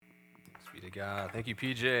God. Thank you,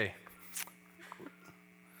 PJ.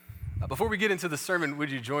 Before we get into the sermon,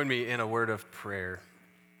 would you join me in a word of prayer?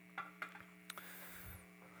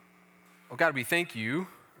 Well, God, we thank you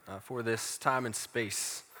for this time and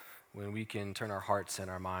space when we can turn our hearts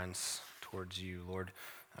and our minds towards you, Lord.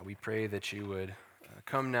 We pray that you would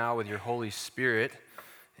come now with your Holy Spirit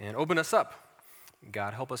and open us up.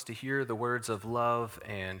 God, help us to hear the words of love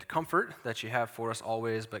and comfort that you have for us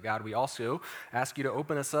always. But God, we also ask you to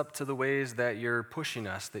open us up to the ways that you're pushing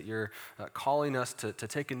us, that you're calling us to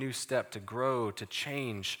take a new step, to grow, to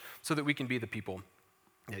change, so that we can be the people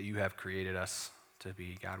that you have created us to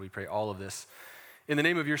be. God, we pray all of this in the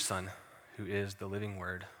name of your Son, who is the living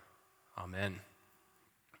Word. Amen.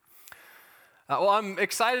 Well, I'm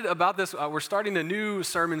excited about this. We're starting a new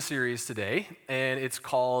sermon series today, and it's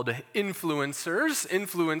called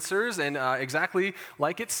Influencers, and exactly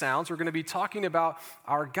like it sounds, we're going to be talking about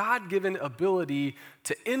our God-given ability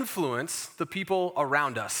to influence the people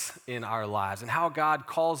around us in our lives, and how God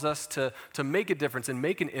calls us to make a difference and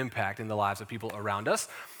make an impact in the lives of people around us.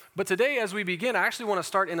 But today, as we begin, I actually want to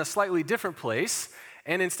start in a slightly different place,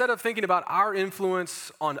 and instead of thinking about our influence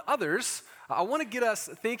on others, I want to get us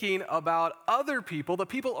thinking about other people, the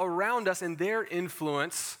people around us, and their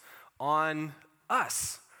influence on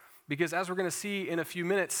us. Because as we're going to see in a few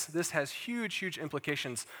minutes, this has huge, huge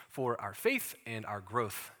implications for our faith and our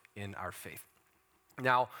growth in our faith.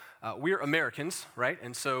 Now, we're Americans, right?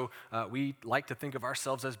 And so we like to think of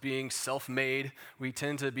ourselves as being self-made. We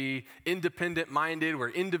tend to be independent-minded. We're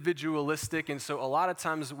individualistic. And so a lot of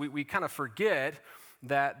times we kind of forget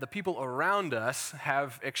that the people around us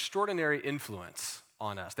have extraordinary influence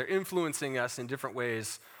on us. They're influencing us in different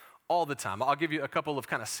ways all the time. I'll give you a couple of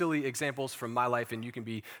kind of silly examples from my life, and you can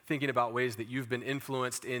be thinking about ways that you've been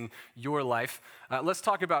influenced in your life. Let's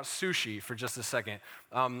talk about sushi for just a second.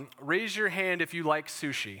 Raise your hand if you like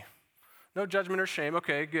sushi. No judgment or shame.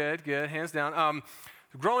 Okay, good, hands down.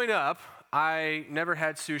 Growing up, I never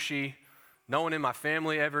had sushi. No one in my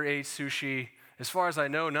family ever ate sushi. As far as I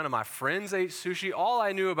know, none of my friends ate sushi. All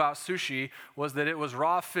I knew about sushi was that it was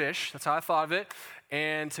raw fish. That's how I thought of it.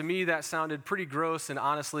 And to me, that sounded pretty gross and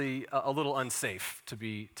honestly a little unsafe, to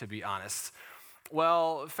be honest.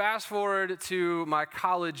 Well, fast forward to my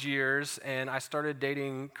college years, and I started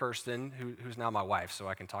dating Kirsten, who's now my wife, so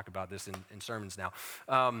I can talk about this in sermons now.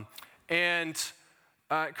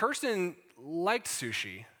 Kirsten liked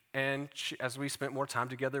sushi. And as we spent more time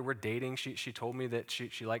together, we're dating, she told me that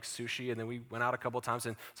she likes sushi, and then we went out a couple of times,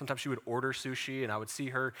 and sometimes she would order sushi, and I would see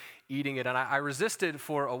her eating it, and I resisted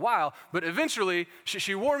for a while, but eventually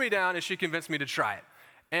she wore me down, and she convinced me to try it.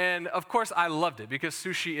 And of course, I loved it, because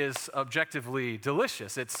sushi is objectively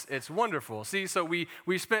delicious. It's wonderful. See, so we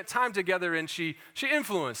spent time together, and she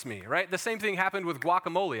influenced me, right? The same thing happened with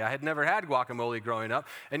guacamole. I had never had guacamole growing up,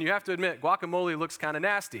 and you have to admit, guacamole looks kind of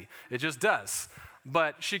nasty. It just does.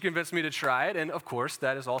 But she convinced me to try it, and of course,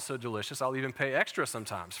 that is also delicious. I'll even pay extra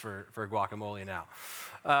sometimes for guacamole now.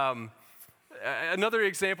 Another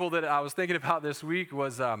example that I was thinking about this week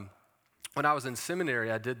was when I was in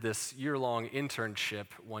seminary, I did this year-long internship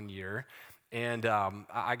one year, and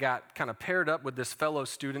I got kind of paired up with this fellow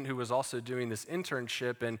student who was also doing this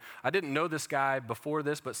internship, and I didn't know this guy before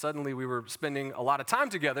this, but suddenly we were spending a lot of time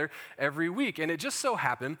together every week, and it just so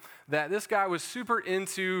happened that this guy was super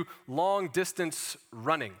into long-distance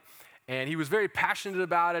running. And he was very passionate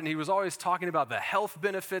about it, and he was always talking about the health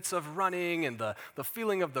benefits of running and the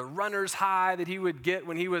feeling of the runner's high that he would get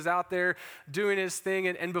when he was out there doing his thing.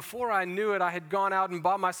 And before I knew it, I had gone out and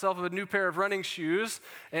bought myself a new pair of running shoes,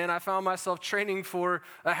 and I found myself training for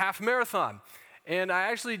a half marathon. And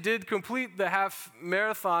I actually did complete the half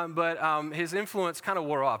marathon, but his influence kind of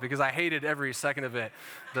wore off because I hated every second of it.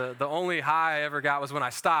 The only high I ever got was when I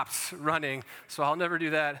stopped running, so I'll never do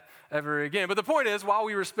that ever again. But the point is, while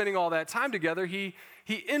we were spending all that time together, he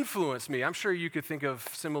influenced me. I'm sure you could think of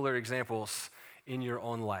similar examples in your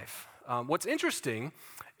own life. What's interesting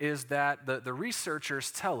is that the researchers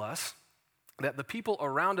tell us that the people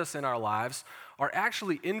around us in our lives are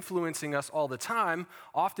actually influencing us all the time,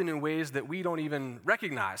 often in ways that we don't even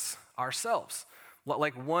recognize ourselves.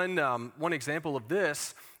 Like one example of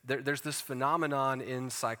this, there's this phenomenon in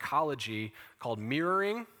psychology called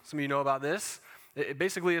mirroring. Some of you know about this. It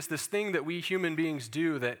basically is this thing that we human beings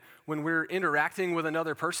do that when we're interacting with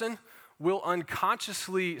another person, we'll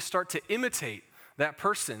unconsciously start to imitate that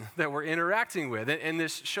person that we're interacting with. And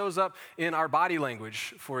this shows up in our body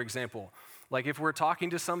language, for example. Like if we're talking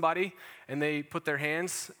to somebody and they put their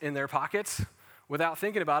hands in their pockets, without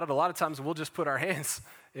thinking about it, a lot of times we'll just put our hands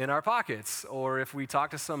in our pockets. Or if we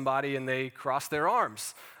talk to somebody and they cross their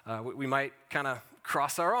arms, we might kind of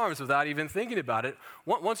cross our arms without even thinking about it.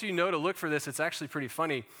 Once you know to look for this, it's actually pretty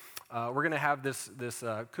funny. We're going to have this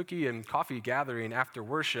cookie and coffee gathering after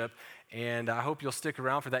worship, and I hope you'll stick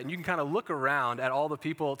around for that. And you can kind of look around at all the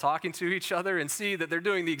people talking to each other and see that they're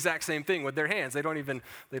doing the exact same thing with their hands. They don't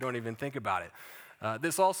even think about it.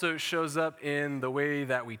 This also shows up in the way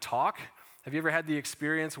that we talk. Have you ever had the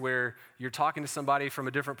experience where you're talking to somebody from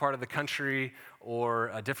a different part of the country or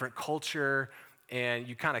a different culture, and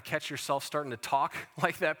you kind of catch yourself starting to talk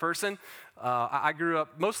like that person? I grew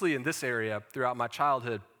up mostly in this area throughout my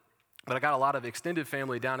childhood, but I got a lot of extended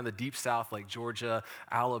family down in the deep south, like Georgia,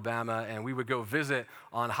 Alabama, and we would go visit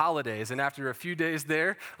on holidays. And after a few days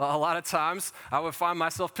there, a lot of times I would find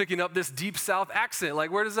myself picking up this deep south accent.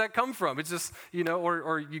 Like, where does that come from? It's just,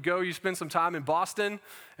 or you spend some time in Boston,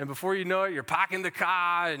 and before you know it, you're parking the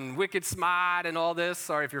car and wicked smart and all this.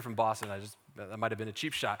 Sorry if you're from Boston, that might have been a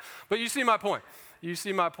cheap shot. But you see my point. You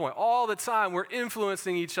see my point. All the time, we're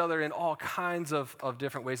influencing each other in all kinds of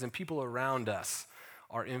different ways, and people around us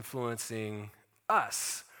are influencing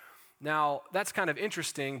us. Now, that's kind of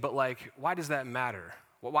interesting, but why does that matter?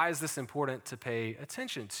 Well, why is this important to pay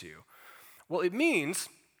attention to? Well, it means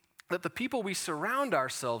that the people we surround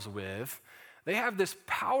ourselves with, they have this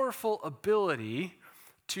powerful ability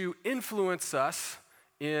to influence us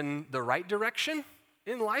in the right direction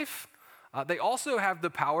in life. They also have the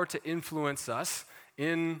power to influence us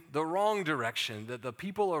in the wrong direction. That the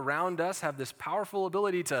people around us have this powerful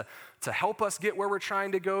ability to help us get where we're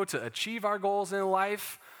trying to go, to achieve our goals in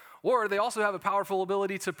life, or they also have a powerful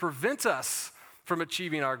ability to prevent us from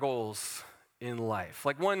achieving our goals in life.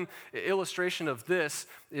 Like one illustration of this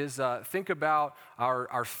is think about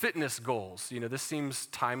our fitness goals. This seems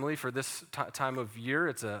timely for this time of year.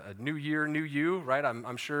 It's a new year, new you, right?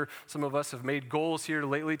 I'm sure some of us have made goals here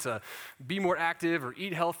lately to be more active or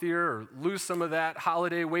eat healthier or lose some of that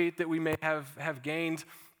holiday weight that we may have gained.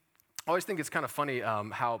 I always think it's kind of funny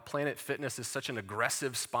how Planet Fitness is such an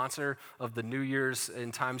aggressive sponsor of the New Year's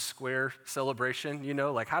in Times Square celebration.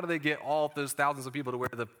 How do they get all those thousands of people to wear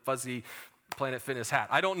the fuzzy Planet Fitness hat?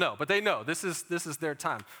 I don't know, but they know this is their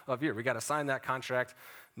time of year. We got to sign that contract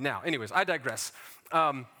now. Anyways, I digress.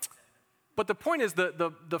 But the point is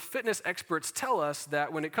the fitness experts tell us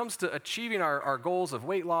that when it comes to achieving our goals of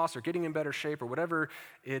weight loss or getting in better shape or whatever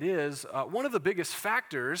it is, one of the biggest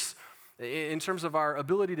factors in terms of our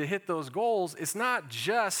ability to hit those goals is not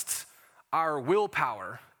just our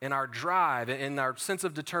willpower and our drive and our sense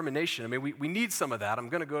of determination. I mean, we need some of that. I'm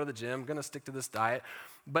going to go to the gym. I'm going to stick to this diet.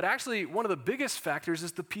 But actually, one of the biggest factors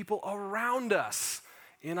is the people around us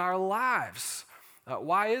in our lives.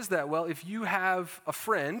 Why is that? Well, if you have a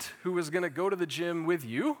friend who is going to go to the gym with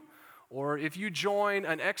you, or if you join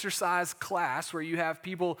an exercise class where you have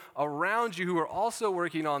people around you who are also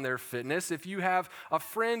working on their fitness, if you have a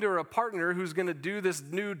friend or a partner who's going to do this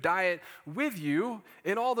new diet with you,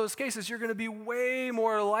 in all those cases, you're going to be way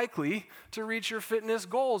more likely to reach your fitness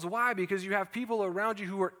goals. Why? Because you have people around you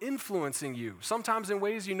who are influencing you, sometimes in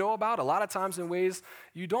ways you know about, a lot of times in ways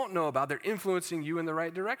you don't know about. They're influencing you in the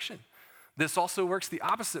right direction. This also works the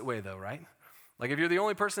opposite way, though, right? Like if you're the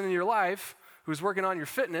only person in your life who's working on your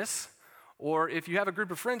fitness, or if you have a group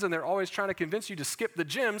of friends and they're always trying to convince you to skip the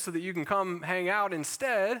gym so that you can come hang out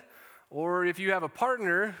instead, or if you have a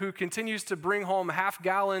partner who continues to bring home half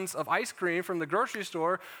gallons of ice cream from the grocery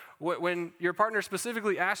store, when your partner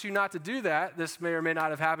specifically asks you not to do that, this may or may not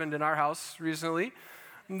have happened in our house recently,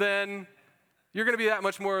 then you're going to be that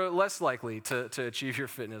much more less likely to achieve your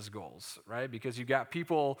fitness goals, right? Because you've got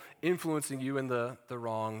people influencing you in the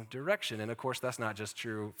wrong direction. And of course, that's not just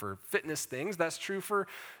true for fitness things. That's true for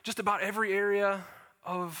just about every area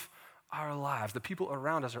of our lives. The people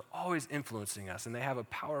around us are always influencing us, and they have a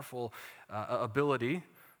powerful ability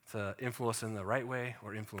to influence in the right way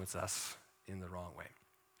or influence us in the wrong way.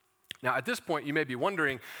 Now, at this point, you may be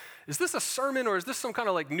wondering, is this a sermon or is this some kind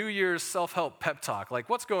of New Year's self-help pep talk?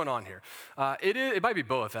 What's going on here? It might be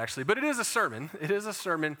both, actually, but it is a sermon. It is a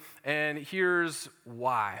sermon, and here's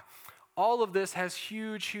why. All of this has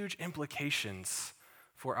huge, huge implications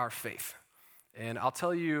for our faith, and I'll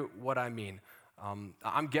tell you what I mean.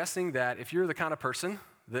 I'm guessing that if you're the kind of person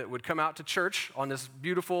that would come out to church on this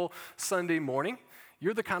beautiful Sunday morning,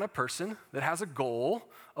 you're the kind of person that has a goal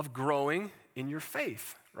of growing in your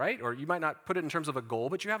faith, right? Or you might not put it in terms of a goal,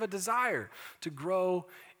 but you have a desire to grow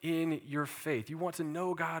in your faith. You want to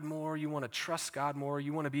know God more. You want to trust God more.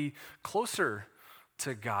 You want to be closer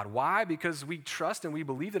to God. Why? Because we trust and we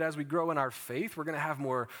believe that as we grow in our faith, we're going to have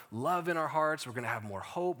more love in our hearts. We're going to have more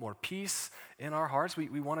hope, more peace in our hearts. We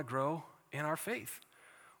want to grow in our faith.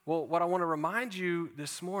 Well, what I want to remind you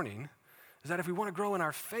this morning is that if we want to grow in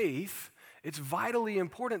our faith, It's vitally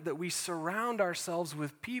important that we surround ourselves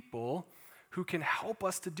with people who can help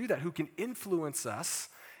us to do that, who can influence us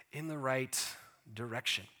in the right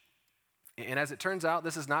direction. And as it turns out,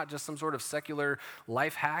 this is not just some sort of secular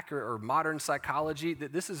life hack or modern psychology.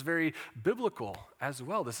 This is very biblical as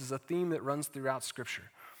well. This is a theme that runs throughout Scripture.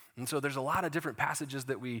 And so there's a lot of different passages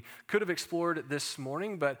that we could have explored this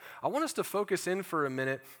morning, but I want us to focus in for a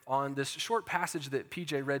minute on this short passage that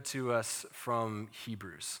PJ read to us from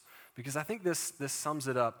Hebrews, because I think this sums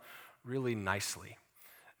it up really nicely.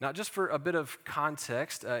 Now, just for a bit of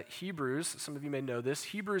context, Hebrews, some of you may know this,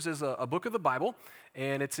 Hebrews is a book of the Bible,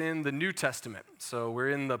 and it's in the New Testament. So we're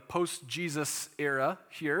in the post-Jesus era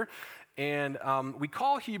here, and we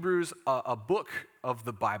call Hebrews a book of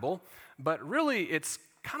the Bible, but really it's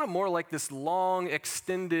kind of more like this long,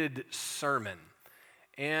 extended sermon.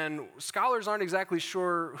 And scholars aren't exactly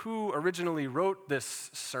sure who originally wrote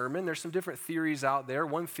this sermon. There's some different theories out there.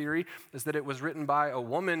 One theory is that it was written by a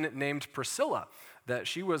woman named Priscilla, that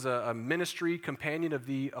she was a ministry companion of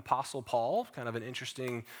the Apostle Paul, kind of an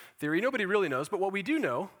interesting theory. Nobody really knows, but what we do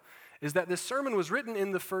know is that this sermon was written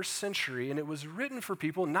in the first century, and it was written for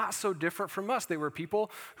people not so different from us. They were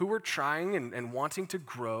people who were trying and wanting to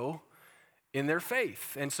grow in their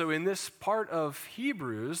faith. And so in this part of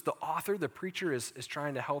Hebrews, the author, the preacher, is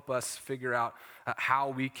trying to help us figure out how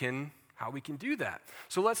we can do that.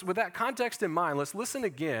 So with that context in mind, let's listen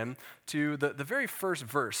again to the very first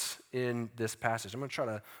verse in this passage. I'm going to try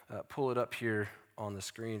to pull it up here on the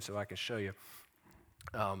screen so I can show you.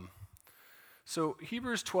 So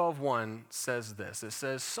Hebrews 12:1 says this. It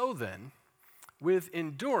says, "So then, with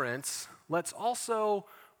endurance, let's also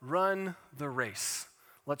run the race.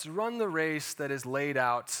 Let's run the race that is laid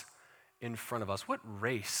out in front of us." What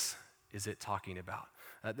race is it talking about?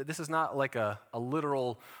 This is not like a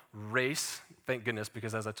literal race, thank goodness,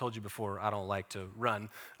 because as I told you before, I don't like to run.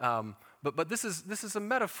 But this is a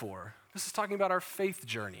metaphor. This is talking about our faith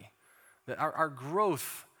journey, that our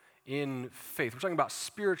growth in faith. We're talking about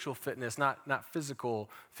spiritual fitness, not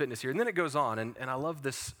physical fitness here. And then it goes on, and I love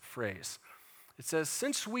this phrase. It says,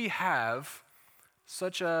 "Since we have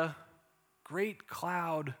such a great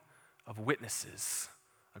cloud of witnesses,"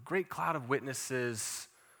 a great cloud of witnesses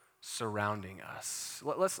surrounding us.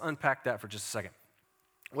 Let's unpack that for just a second.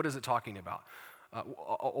 What is it talking about?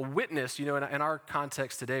 A witness, in our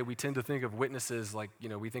context today, we tend to think of witnesses like,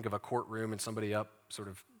 we think of a courtroom and somebody up sort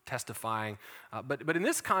of testifying. But in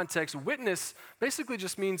this context, witness basically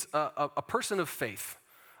just means a person of faith.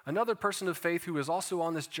 Another person of faith who is also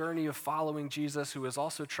on this journey of following Jesus, who is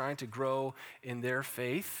also trying to grow in their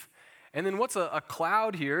faith. And then what's a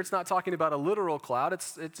cloud here? It's not talking about a literal cloud.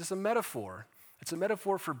 It's just a metaphor. It's a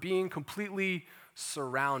metaphor for being completely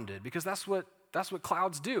surrounded, because that's what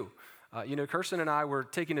clouds do. Kirsten and I were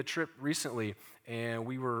taking a trip recently, and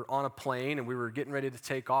we were on a plane, and we were getting ready to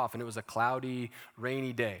take off, and it was a cloudy,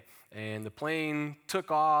 rainy day. And the plane took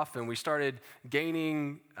off, and we started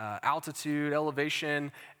gaining altitude,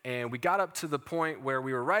 elevation, and we got up to the point where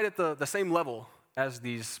we were right at the same level as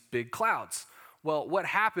these big clouds. Well, what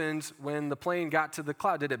happened when the plane got to the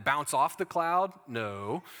cloud? Did it bounce off the cloud?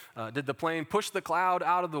 No. Did the plane push the cloud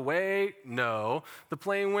out of the way? No. The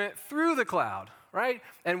plane went through the cloud, right?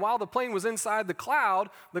 And while the plane was inside the cloud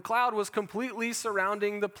was completely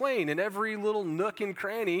surrounding the plane in every little nook and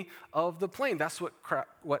cranny of the plane. That's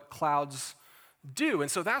what clouds do. And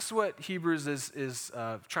so that's what Hebrews is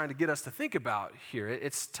trying to get us to think about here.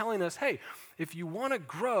 It's telling us, hey, if you want to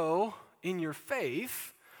grow in your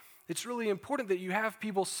faith, it's really important that you have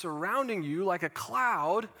people surrounding you like a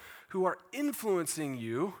cloud who are influencing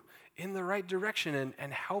you in the right direction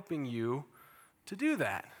and helping you to do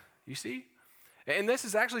that. You see? And this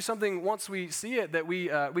is actually something, once we see it, that we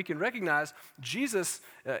can recognize. Jesus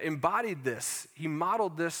embodied this. He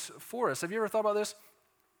modeled this for us. Have you ever thought about this?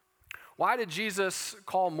 Why did Jesus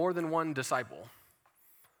call more than one disciple?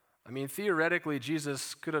 I mean, theoretically,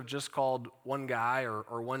 Jesus could have just called one guy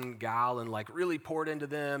or one gal and really poured into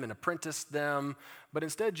them and apprenticed them. But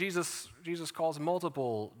instead, Jesus calls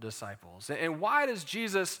multiple disciples. And why does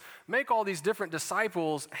Jesus make all these different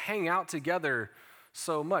disciples hang out together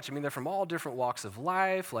so much? I mean, they're from all different walks of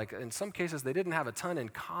life. Like in some cases, they didn't have a ton in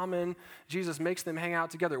common. Jesus makes them hang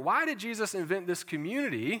out together. Why did Jesus invent this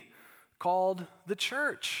community called the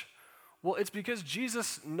church? Well, it's because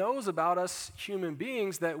Jesus knows about us human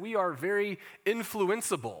beings that we are very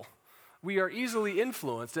influenceable. We are easily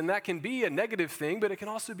influenced, and that can be a negative thing, but it can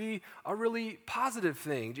also be a really positive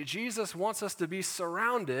thing. Jesus wants us to be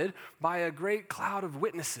surrounded by a great cloud of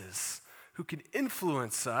witnesses who can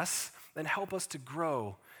influence us and help us to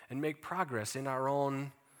grow and make progress in our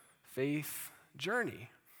own faith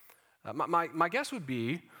journey. My guess would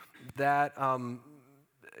be that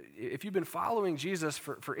if you've been following Jesus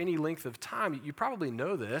for any length of time, you probably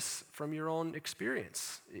know this from your own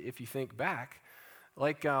experience, if you think back.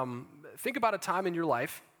 Like, think about a time in your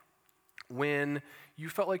life when you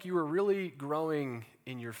felt like you were really growing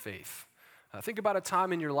in your faith. Think about a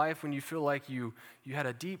time in your life when you feel like you had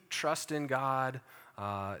a deep trust in God,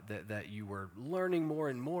 that you were learning more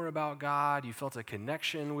and more about God, you felt a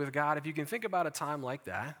connection with God. If you can think about a time like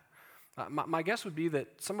that, my guess would be that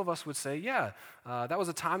some of us would say, yeah, that was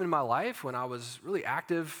a time in my life when I was really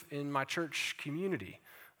active in my church community,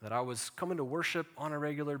 that I was coming to worship on a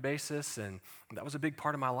regular basis, and that was a big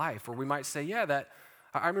part of my life. Or we might say, yeah, that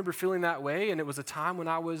I remember feeling that way, and it was a time when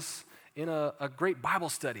I was in a great Bible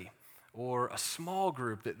study or a small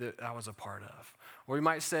group that I was a part of. Or we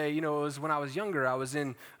might say, it was when I was younger, I was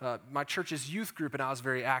in my church's youth group and I was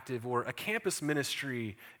very active, or a campus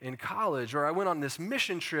ministry in college, or I went on this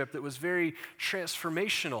mission trip that was very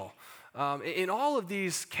transformational. In all of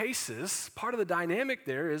these cases, part of the dynamic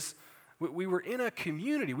there is we were in a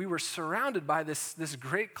community. We were surrounded by this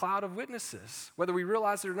great cloud of witnesses. Whether we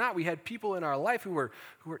realized it or not, we had people in our life who were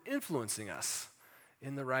influencing us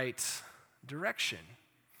in the right direction.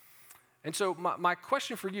 And so my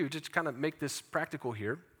question for you, just to kind of make this practical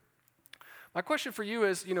here, my question for you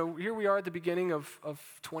is, here we are at the beginning of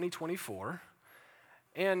 2024,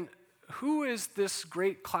 and who is this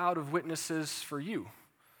great cloud of witnesses for you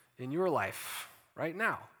in your life right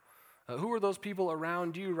now? Who are those people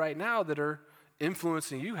around you right now that are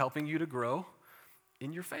influencing you, helping you to grow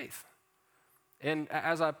in your faith? And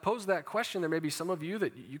as I pose that question, there may be some of you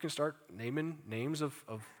that you can start naming names of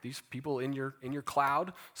these people in your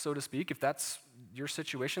cloud, so to speak. If that's your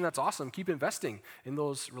situation, that's awesome. Keep investing in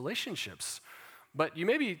those relationships. But you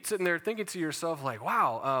may be sitting there thinking to yourself like,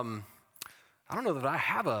 wow, I don't know that I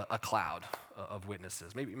have a cloud of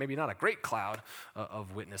witnesses. Maybe not a great cloud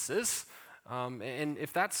of witnesses. And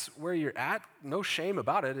if that's where you're at, no shame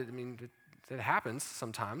about it. It happens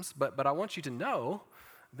sometimes. But I want you to know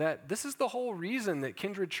that this is the whole reason that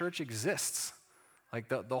Kindred Church exists. Like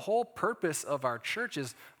the whole purpose of our church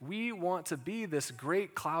is we want to be this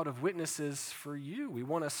great cloud of witnesses for you. We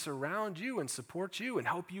want to surround you and support you and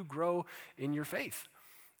help you grow in your faith.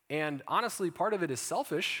 And honestly, part of it is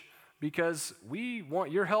selfish because we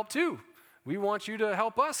want your help too. We want you to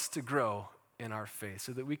help us to grow in our faith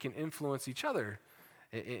so that we can influence each other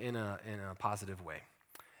in a positive way.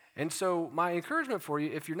 And so my encouragement for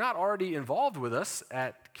you, if you're not already involved with us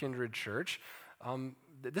at Kindred Church,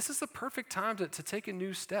 this is the perfect time to take a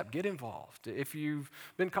new step, get involved. If you've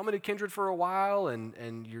been coming to Kindred for a while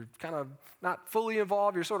and you're kind of not fully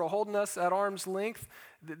involved, you're sort of holding us at arm's length,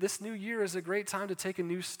 this new year is a great time to take a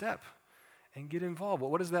new step and get involved.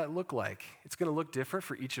 Well, what does that look like? It's going to look different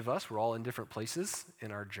for each of us. We're all in different places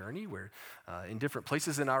in our journey. We're in different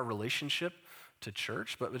places in our relationship to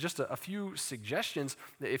church, but just a few suggestions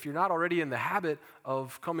that if you're not already in the habit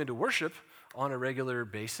of coming to worship on a regular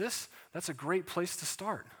basis, that's a great place to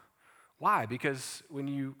start. Why? Because when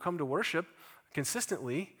you come to worship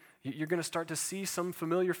consistently, you're going to start to see some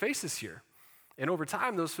familiar faces here. And over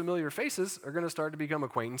time, those familiar faces are going to start to become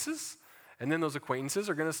acquaintances, and then those acquaintances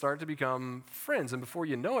are going to start to become friends. And before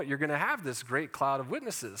you know it, you're going to have this great cloud of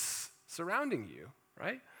witnesses surrounding you,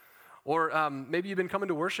 right? Or maybe you've been coming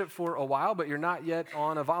to worship for a while, but you're not yet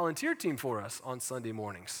on a volunteer team for us on Sunday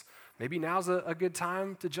mornings. Maybe now's a good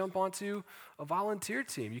time to jump onto a volunteer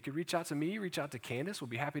team. You could reach out to me, reach out to Candace. We'll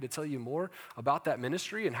be happy to tell you more about that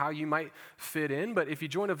ministry and how you might fit in. But if you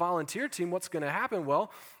join a volunteer team, what's going to happen?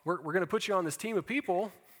 Well, we're going to put you on this team of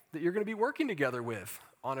people that you're going to be working together with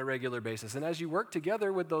on a regular basis. And as you work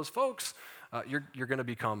together with those folks, you're going to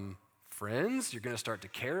become friends. You're going to start to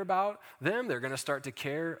care about them. They're going to start to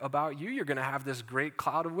care about you. You're going to have this great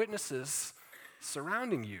cloud of witnesses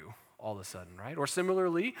surrounding you all of a sudden, right? Or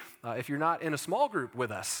similarly, if you're not in a small group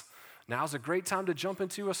with us, now's a great time to jump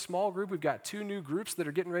into a small group. We've got 2 new groups that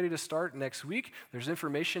are getting ready to start next week. There's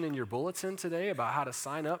information in your bulletin today about how to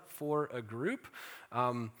sign up for a group.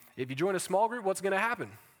 If you join a small group, what's going to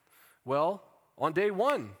happen? Well, on day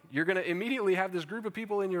 1, you're going to immediately have this group of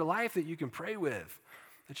people in your life that you can pray with,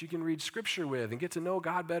 that you can read scripture with and get to know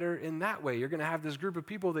God better in that way. You're going to have this group of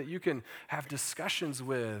people that you can have discussions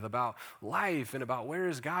with about life and about where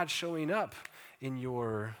is God showing up in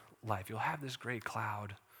your life. You'll have this great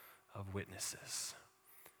cloud of witnesses.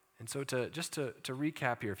 And so to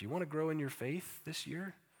recap here, if you want to grow in your faith this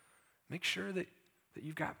year, make sure that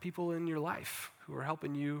you've got people in your life who are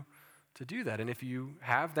helping you to do that. And if you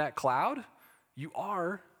have that cloud, you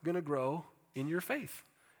are going to grow in your faith.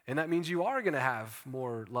 And that means you are going to have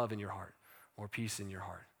more love in your heart, more peace in your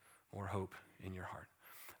heart, more hope in your heart.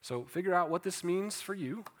 So figure out what this means for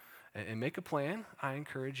you. And make a plan, I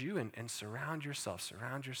encourage you, and surround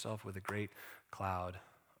yourself with a great cloud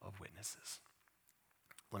of witnesses.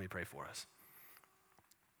 Let me pray for us.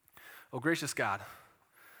 Oh, gracious God,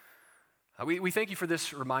 we thank you for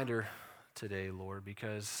this reminder today, Lord,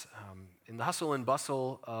 because in the hustle and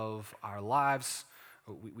bustle of our lives,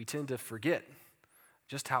 we tend to forget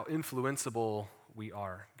just how influenceable we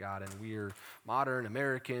are, God. And we are modern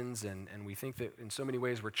Americans, and we think that in so many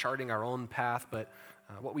ways we're charting our own path. But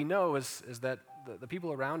what we know is that the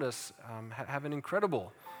people around us have an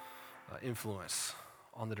incredible influence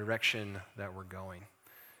on the direction that we're going.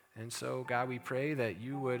 And so, God, we pray that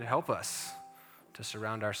you would help us to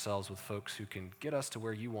surround ourselves with folks who can get us to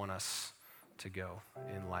where you want us to go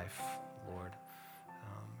in life, Lord.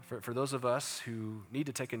 For those of us who need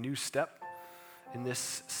to take a new step in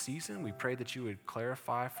this season, we pray that you would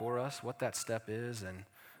clarify for us what that step is, and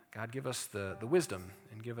God, give us the wisdom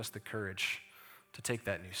and give us the courage to take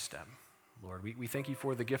that new step. Lord, we thank you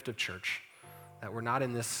for the gift of church, that we're not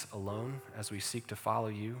in this alone as we seek to follow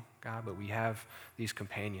you, God, but we have these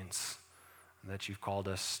companions that you've called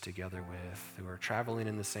us together with, who are traveling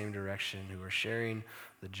in the same direction, who are sharing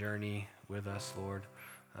the journey with us, Lord.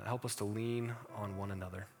 Help us to lean on one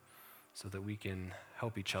another so that we can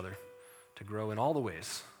help each other to grow in all the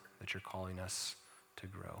ways that you're calling us to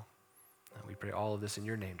grow. And we pray all of this in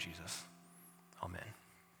your name, Jesus.